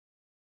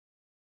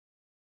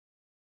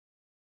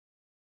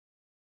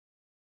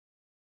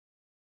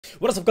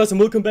What is up, guys, and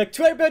welcome back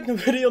to a brand new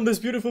video on this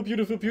beautiful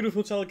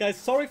channel, guys.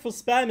 Sorry for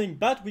spamming,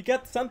 but we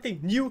got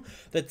something new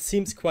that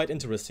seems quite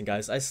interesting,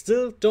 guys. I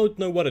still don't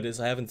know what it is,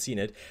 I haven't seen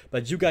it,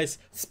 but you guys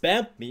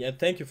spammed me, and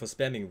thank you for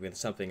spamming me when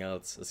something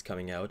else is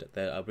coming out.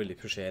 That I really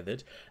appreciate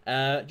it.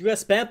 You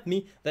guys spammed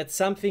me that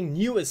something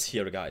new is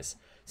here, guys.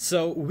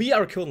 So we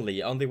are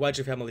currently on the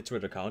YG Family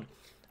Twitter account.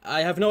 I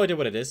have no idea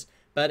what it is,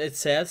 but it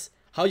says,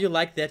 "How you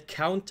like that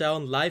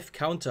countdown live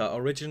counter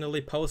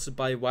originally posted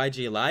by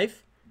YG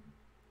Live?"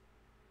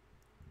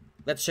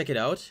 Let's check it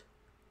out.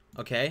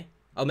 Okay.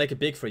 I'll make it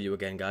big for you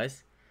again,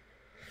 guys.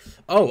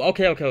 Oh,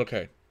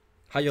 okay.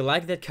 How you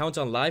like that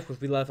countdown live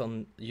with We Live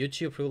on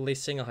YouTube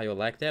releasing? How you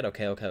like that?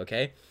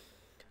 Okay.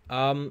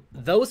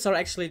 Those are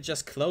actually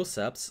just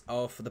close-ups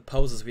of the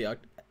poses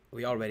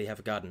we already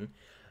have gotten.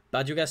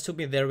 But you guys told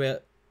me there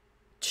were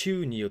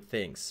 2 new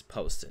things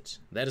posted.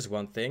 That is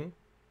one thing.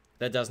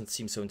 That doesn't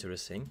seem so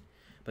interesting.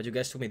 But you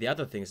guys told me the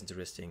other thing is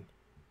interesting.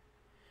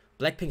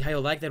 BLACKPINK, how you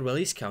like that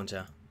release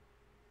counter?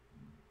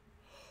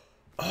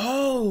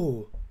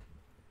 Oh!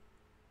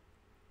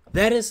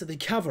 That is the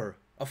cover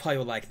of How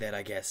You Like That,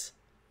 I guess.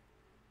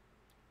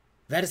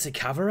 That is the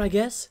cover, I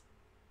guess?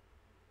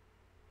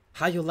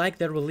 How You Like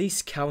That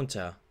release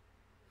counter.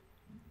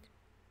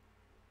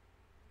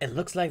 It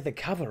looks like the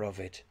cover of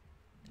it.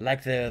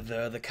 Like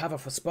the cover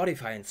for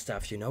Spotify and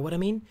stuff, you know what I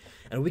mean?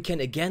 And we can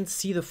again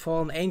see the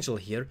fallen angel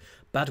here,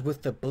 but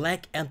with the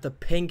black and the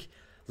pink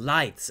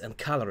lights and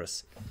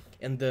colors.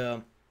 In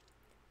the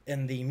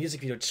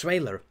music video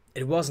trailer,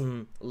 it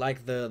wasn't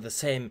like the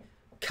same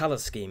color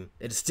scheme.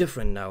 It is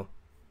different now.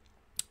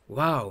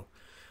 Wow.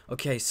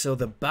 Okay, so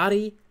the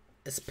body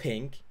is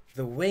pink,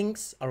 the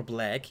wings are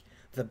black,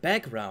 the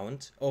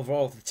background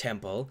overall of the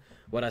temple,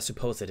 what I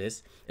suppose it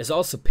is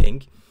also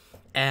pink,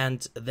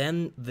 and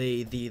then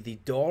the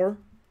door,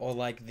 or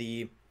like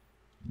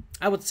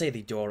I would say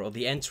the door or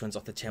the entrance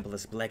of the temple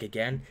is black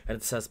again, and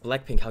it says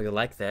BLACKPINK, how you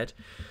like that.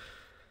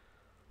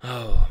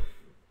 Oh.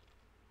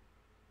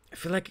 I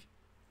feel like,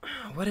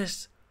 what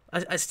is...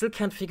 I still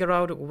can't figure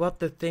out what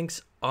the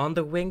things on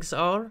the wings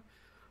are.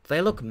 They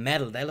look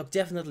metal. They look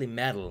definitely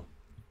metal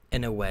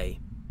in a way.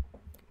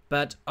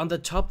 But on the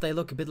top they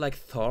look a bit like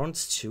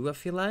thorns too, I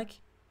feel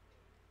like.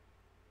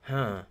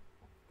 Huh.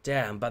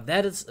 Damn, but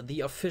that is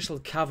the official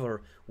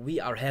cover we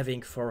are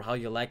having for How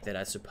You Like That,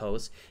 I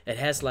suppose. It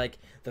has like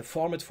the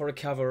format for a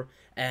cover,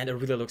 and it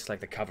really looks like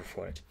the cover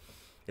for it.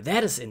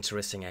 That is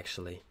interesting,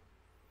 actually.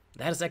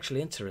 That is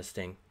actually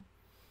interesting.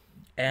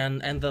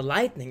 And the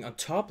lightning on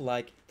top,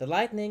 like the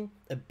lightning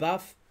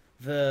above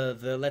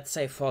the let's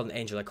say fallen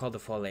angel. I call the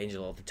fallen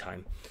angel all the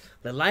time.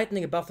 The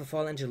lightning above the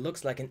fallen angel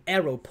looks like an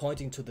arrow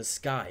pointing to the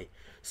sky.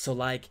 So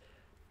like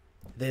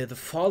the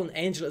fallen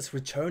angel is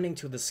returning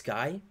to the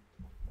sky.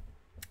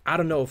 I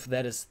don't know if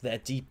that is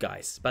that deep,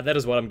 guys, but that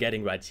is what I'm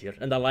getting right here.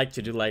 And I like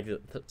to do like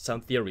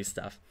some theory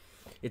stuff.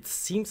 It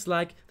seems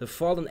like the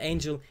fallen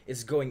angel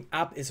is going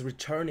up, is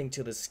returning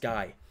to the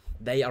sky.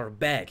 They are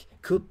back.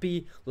 Could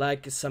be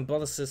like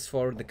symbolics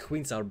for the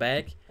queens are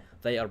back.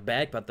 They are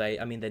back, but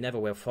I mean, they never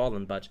were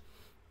fallen, but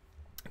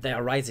they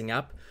are rising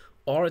up.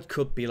 Or it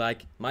could be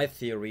like my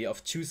theory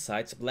of 2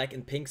 sides, black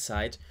and pink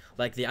side,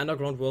 like the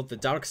underground world, the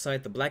dark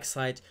side, the black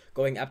side,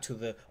 going up to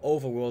the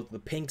overworld, the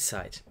pink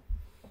side.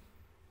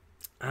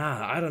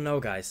 I don't know,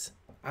 guys.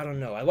 I don't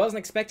know. I wasn't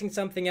expecting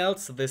something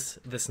else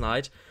this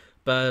night.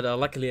 But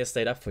luckily I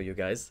stayed up for you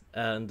guys,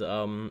 and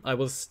I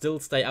will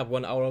still stay up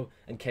 1 hour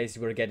in case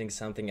you were getting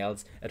something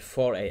else at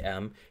 4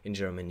 AM in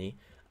Germany.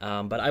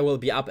 But I will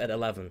be up at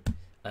 11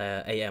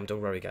 AM,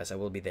 don't worry, guys, I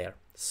will be there.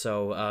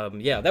 So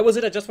yeah, that was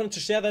it. I just wanted to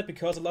share that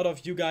because a lot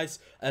of you guys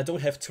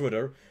don't have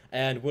Twitter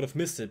and would have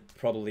missed it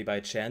probably by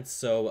chance.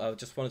 So I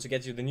just wanted to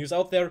get you the news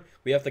out there.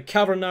 We have the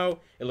cover now.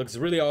 It looks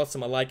really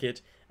awesome. I like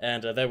it.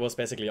 And that was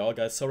basically all,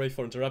 guys. Sorry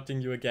for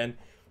interrupting you again.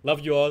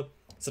 Love you all.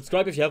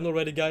 Subscribe if you haven't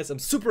already, guys. I'm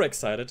super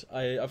excited.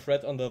 I've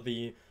read under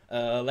the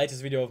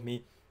latest video of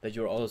me that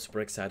you're all super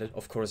excited.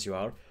 Of course you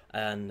are.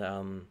 And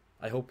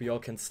I hope you all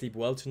can sleep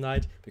well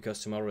tonight,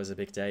 because tomorrow is a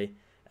big day.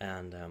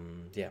 And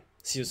yeah,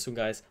 see you soon,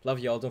 guys. Love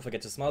you all. Don't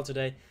forget to smile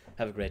today.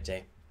 Have a great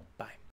day.